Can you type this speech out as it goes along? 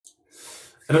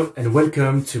Hello and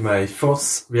welcome to my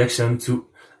fourth reaction to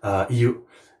EU.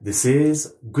 This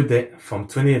is Good Day from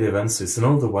 2011, so it's an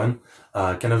older one,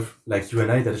 kind of like You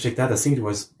and I that I checked out. I think it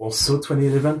was also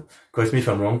 2011, correct me if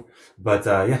I'm wrong, but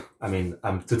yeah, I mean,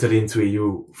 I'm totally into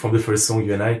EU from the first song,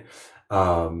 You and I,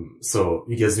 so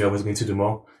you guys knew I was going to do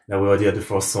more. Now we already had the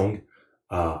first song.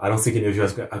 I don't think any of you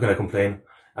are gonna complain.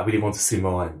 I really want to see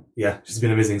more, and yeah, she's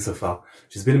been amazing so far.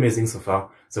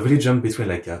 So I really jumped between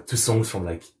like two songs from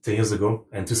like 10 years ago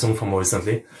and two songs from more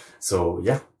recently. So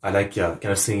yeah, I like kind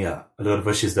of seeing a lot of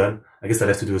what she's done. I guess I'll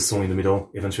have to do a song in the middle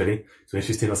eventually,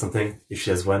 2015 or something, if she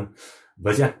has one.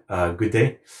 But yeah, Good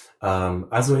Day.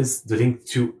 As always, the link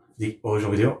to the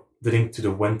original video, the link to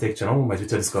the One Take channel, my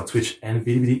Twitter, Discord, Twitch, and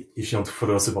Bilibili if you want to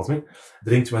follow or support me.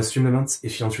 The link to my stream elements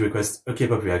if you want to request a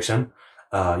K-pop reaction.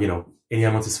 You know, any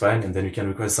amount is fine, and then you can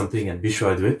request something and be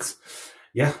sure I do it.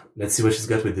 Yeah, let's see what she's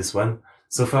got with this one.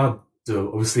 So far,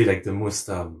 obviously like the most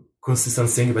consistent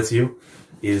thing about you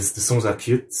is the songs are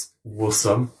cute,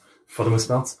 wholesome for the most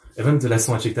part. Even the last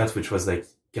song I checked out, which was like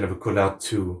kind of a call out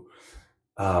to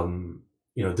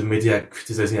you know, the media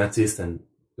criticizing artists and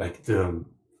like the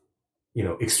you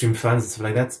know, extreme fans and stuff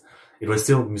like that, it was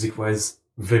still music wise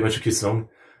very much a cute song.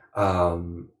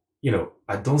 You know,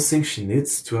 I don't think she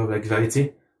needs to have like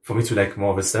variety for me to like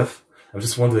more of her stuff. I'm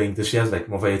just wondering, does she have like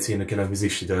more variety in the kind of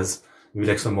music she does? Maybe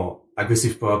like some more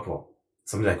aggressive pop or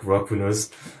something like rock, who knows?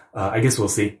 I guess we'll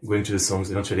see going to the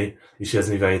songs eventually if she has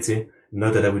any variety.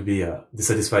 Not that I would be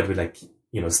dissatisfied with like,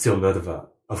 you know, still a lot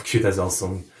of cute as our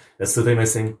song. That's totally my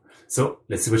thing. So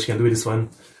let's see what she can do with this one.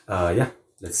 Yeah,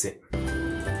 let's see.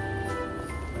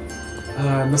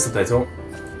 No subtitle.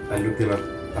 I'll look them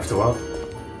up afterward.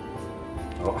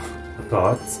 Oh, a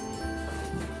parrot.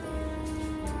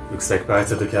 Looks like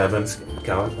Pirates of the Caribbean.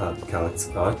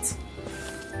 Parrot.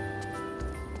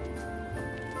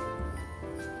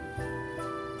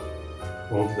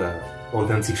 Old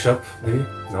antique shop, maybe?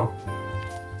 No?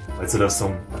 It's a love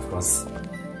song, of course.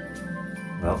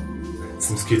 Well, it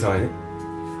seems cute already.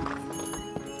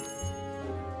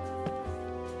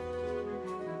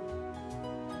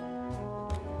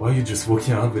 Why are you just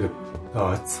walking around with a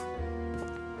parrot?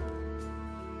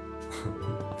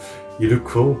 You look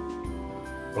cool.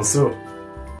 Also,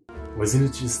 wasn't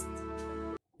it just...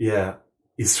 Yeah,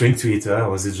 he's trying to eat her, or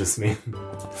was it just me?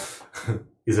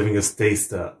 He's having a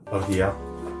taste of the air.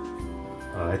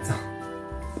 Alright.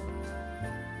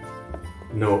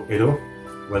 No, hello.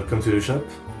 Welcome to the shop.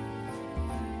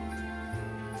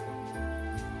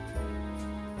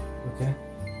 Okay.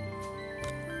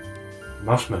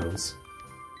 Marshmallows.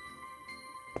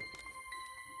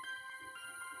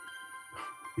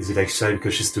 Is he like shy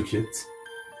because she's too cute?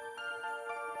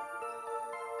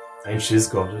 And she's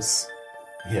gorgeous.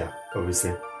 Yeah,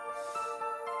 obviously.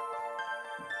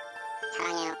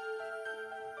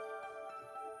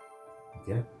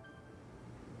 Okay.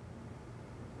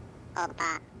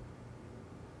 Oppa.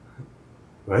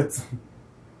 What?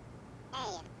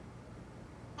 Hey.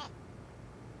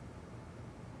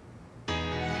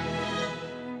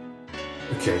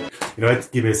 Okay, you know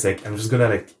what? Give me a sec. I'm just gonna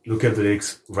like look at the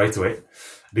lyrics right away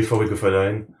before we go further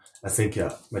in. I think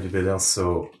might be better.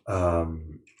 So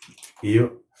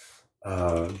here,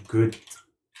 good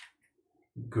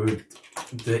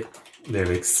day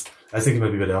lyrics. I think it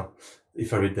might be better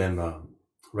if I read them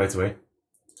right away.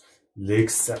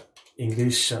 Lyrics,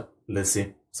 English. Let's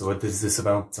see. So what is this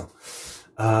about?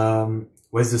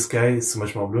 Where's the sky so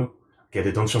much more blue? Okay,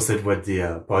 they don't translate what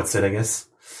the poet said, I guess.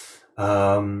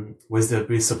 Where's the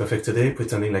breeze so perfect today?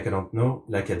 Pretending like I don't know,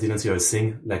 like I didn't hear a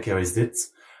thing, like I always did.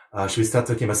 Should we start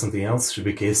talking about something else? Should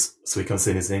we kiss so we can't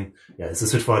say anything? Yeah, it's a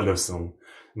straightforward love song.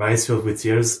 My eyes filled with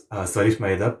tears, so I lift my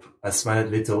head up. I smile a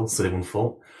little so they won't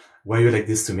fall. Why are you like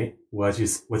this to me? What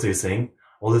are you saying?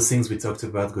 All the things we talked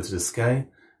about go to the sky.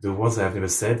 The words I have never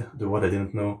said, the word I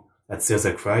didn't know. At tears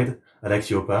I cried. I like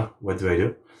you, Oppa. What do I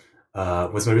do?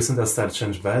 Was my recent hairstyle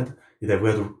change bad? Did I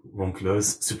wear the wrong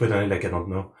clothes? Super darling like I don't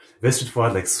know. Very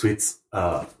straightforward, like sweet,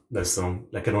 love song.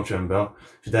 Like I don't remember.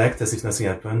 Should I act as if nothing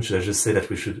happened? Should I just say that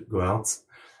we should go out?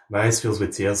 My eyes fills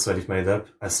with tears, so I lift my head up.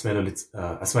 I smile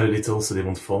a little so they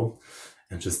won't fall.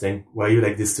 Interesting. Why are you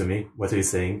like this to me? What are you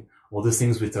saying? All the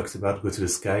things we talked about go to the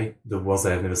sky. The words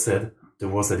I have never said. The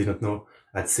words I didn't know.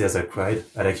 I'd say as I cried.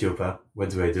 I like you, Oppa. What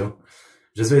do I do?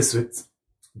 Just very sweet.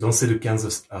 Don't say the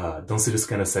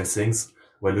kind of sad things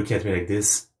while looking at me like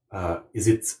this. Is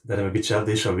it that I'm a bit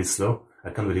childish or a bit slow?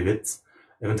 I can't believe it.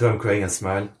 Even though I'm crying and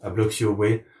smile, I block you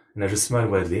away and I just smile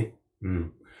widely.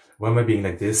 Why am I being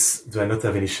like this? Do I not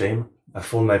have any shame? I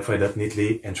fold my pride up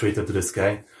neatly and throw it up to the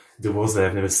sky. The words I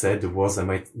have never said, the words I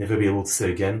might never be able to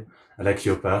say again. I like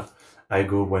you, Oppa. I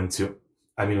go 1, 2.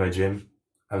 I'm in my dream.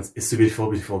 It's a beautiful,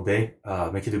 beautiful day.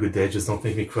 Make it a good day. Just don't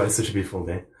make me cry. Such a beautiful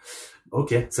day.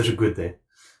 Okay, such a good day.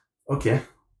 Okay,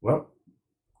 well,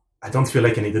 I don't feel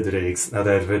like I needed the lyrics now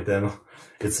that I've read them.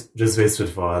 It's just very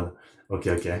straightforward.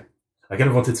 Okay. I kind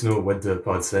of wanted to know what the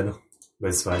poet said, but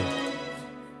it's fine.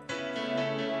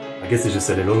 I guess he just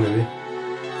said hello, maybe.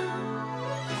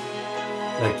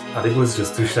 Like, are they both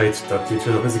just too shy to talk to each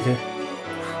other, basically?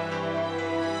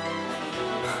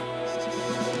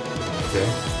 Okay.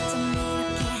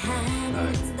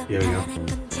 Alright, here we go.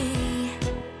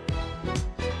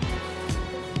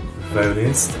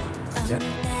 Violinist. Okay.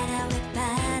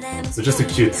 So just a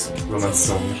cute romance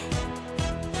song.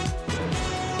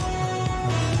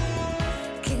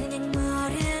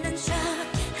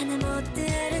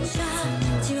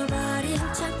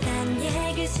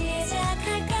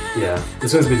 Yeah,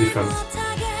 this one's a bit different.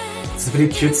 It's very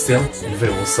cute still, and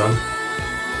very wholesome.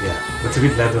 Yeah, but a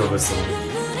bit louder of a song.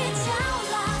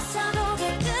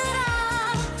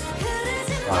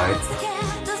 Alright.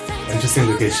 Interesting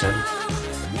location.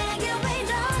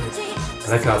 I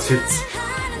like outfit.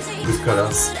 Good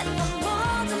colors.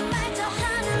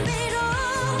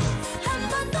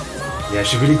 Yeah,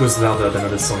 she really goes louder than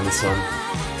other song, this one.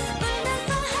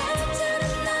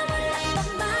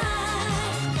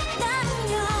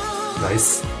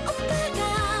 Nice.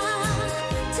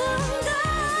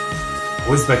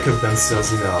 Always backup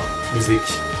dancers in our music.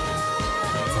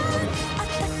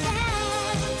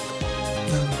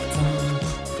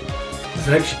 I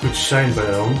feel like she could shine by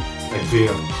her own, like doing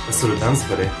a solo dance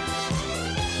ballet.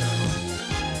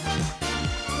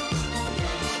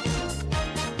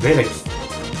 Very like,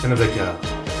 kind of like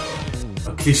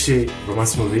a cliche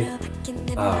romance movie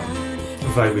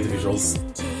vibe with visuals.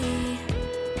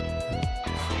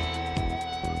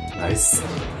 Nice.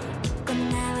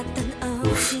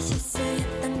 Oof.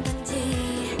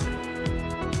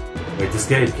 Wait, this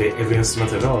guy play every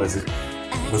instrument ever, or is it?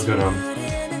 What's going on?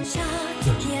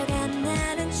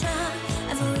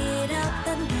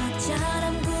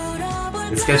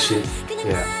 It's catchy,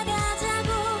 yeah.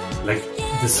 Like,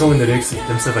 the song and the lyrics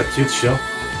themselves are cute, sure.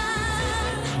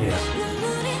 Yeah.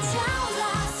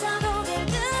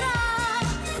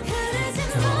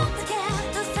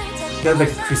 Kind of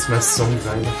like a Christmas song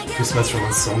vibe, Christmas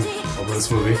romance song of this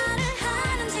movie.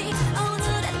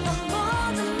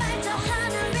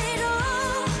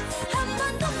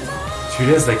 She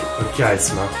really has like a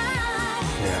charisma.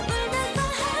 Yeah.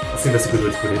 I think that's a good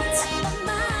way to put it.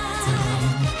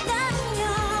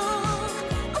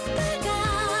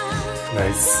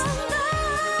 Nice.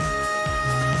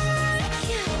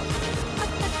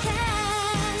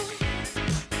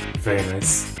 Very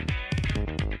nice.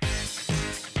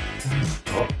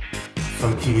 Oh,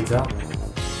 funky guitar.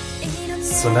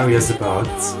 So now he has the part.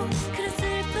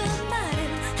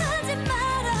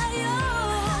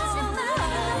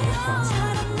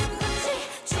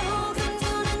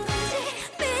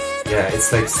 Yeah,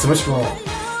 it's like so much more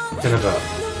kind of a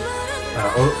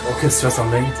orchestra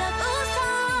sounding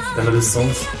than other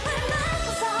songs.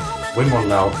 Way more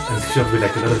loud and filled with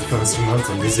like a lot of different instruments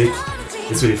and music.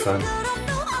 It's really fun.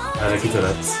 I like it a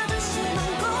lot.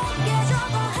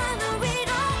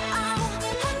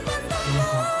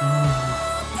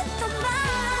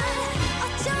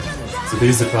 So there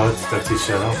is the part to talk to each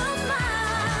other.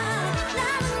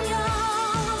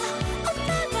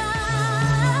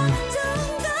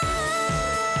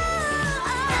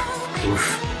 Oof.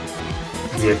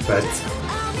 The iPad,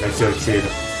 like you're a kid.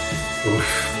 Oof.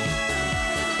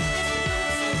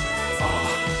 Oh,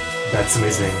 that's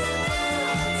amazing.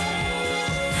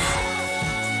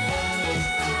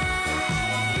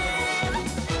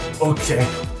 Okay.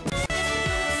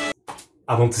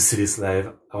 I want to see this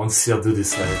live. I want to see her do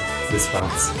this live. This part.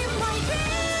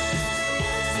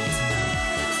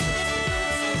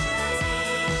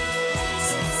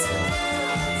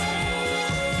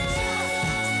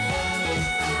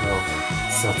 Oh,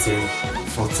 13,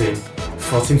 14,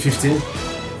 14, 15.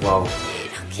 Wow.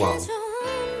 Wow.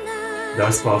 That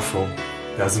was powerful.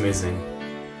 That was amazing.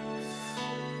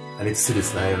 I need to see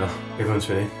this live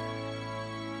eventually.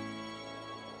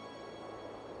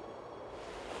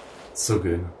 So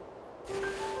good.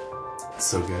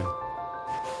 So good.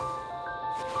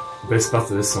 Best part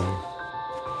of the song.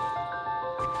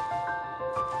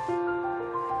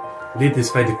 Really,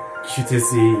 despite the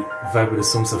cutesy vibe of the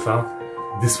song so far,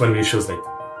 this one really shows like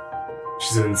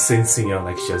she's an insane singer,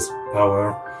 like she has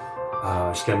power,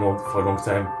 she can know for a long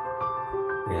time.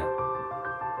 Yeah.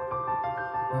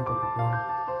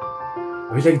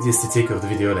 I really like the aesthetic of the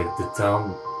video, like the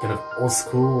town, kind of old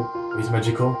school, with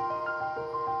magical.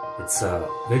 It's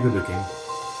very good looking.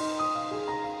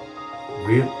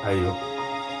 Real IO.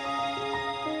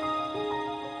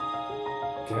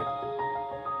 Okay.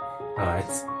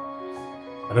 Alright.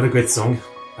 Another great song.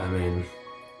 I mean,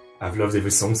 I've loved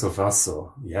every song so far,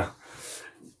 so yeah.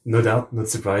 No doubt, not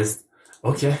surprised.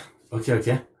 Okay.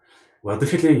 Well,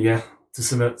 definitely, yeah. To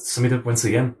sum it up once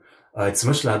again, it's a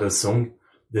much louder song.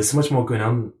 There's so much more going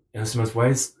on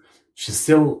instrument-wise. She's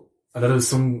still, a lot of the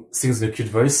song sings in a cute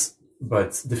voice,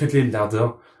 but definitely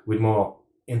louder with more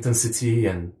intensity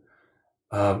and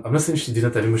I'm not saying she did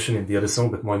not have emotion in the other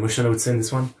song, but more emotion I would say in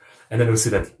this one. And then I would say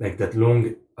that like that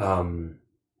long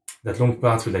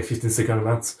part with like 15-second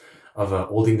amount of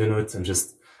holding the note and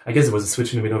just, I guess it was a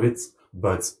switch in the middle of it,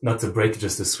 but not a break,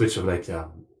 just a switch of like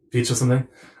pitch or something.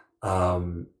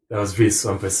 That was really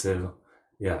so impressive.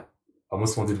 Yeah,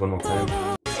 almost wanted one more time.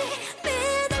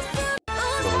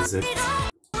 What was it?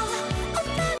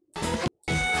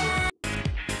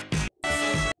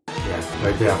 Yeah,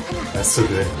 right there. That's so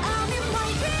good.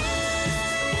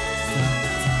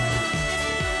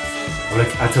 I'm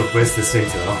like out of breath listening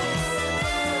to her.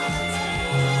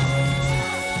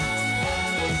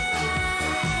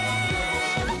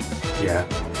 Yeah,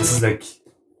 this is like,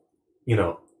 you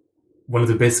know, one of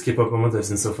the best K-pop moments I've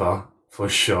seen so far, for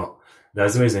sure. That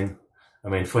was amazing. I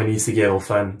mean, for any Seagate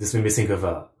fan, this made me think of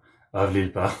Lil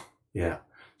Pa. Yeah,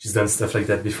 she's done stuff like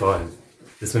that before, and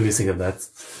this made me think of that.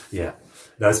 Yeah,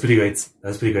 that was pretty great.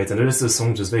 And the rest of the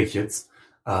song just very cute.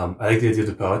 I like the idea of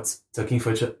the part talking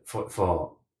for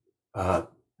for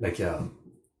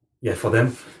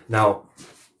them. Now,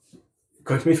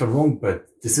 correct me if I'm wrong, but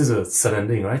this is a sad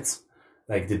ending, right?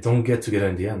 Like they don't get together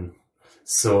in the end.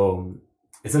 So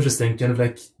it's interesting, kind of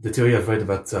like the theory I've read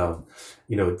about,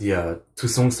 the two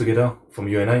songs together from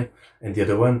you and I, and the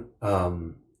other one,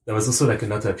 there was also like a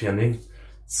not happy ending.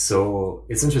 So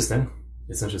it's interesting.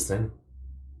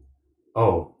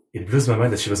 Oh, it blows my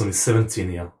mind that she was only 17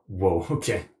 here. Whoa,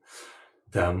 okay.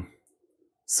 Damn.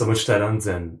 So much talent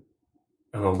and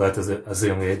all that as a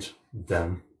young age.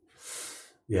 Damn.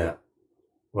 Yeah.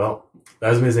 Well, that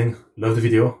was amazing. Love the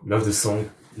video, love the song,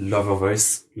 love her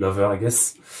voice, love her, I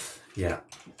guess. Yeah,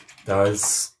 that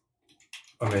was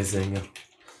amazing.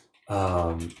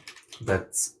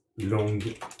 That long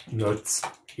note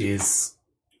is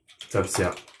top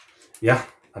tier. Yeah,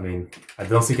 I mean, I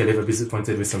don't think I'll ever be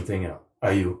disappointed with something.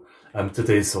 Are you? I'm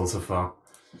totally sold so far.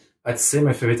 I'd say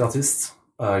my favorite artist,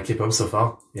 K-pop so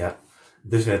far. Yeah,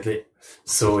 definitely.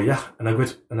 So yeah,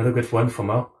 another great one from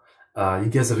her. You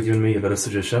guys have given me a lot of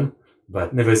suggestions,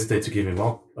 but never hesitate to give me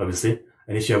more, obviously.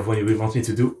 And if you have one you will want me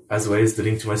to do, as always, the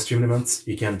link to my stream amount,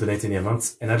 you can donate any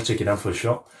amount, and I'll check it out for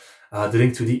sure. The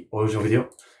link to the original video,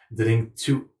 the link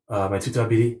to my Twitter,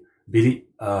 Billy,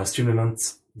 stream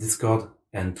amount, Discord,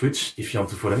 and Twitch, if you want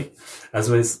to follow me. As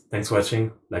always, thanks for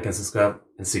watching, like and subscribe,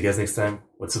 and see you guys next time.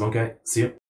 What's up, Bankai? See you.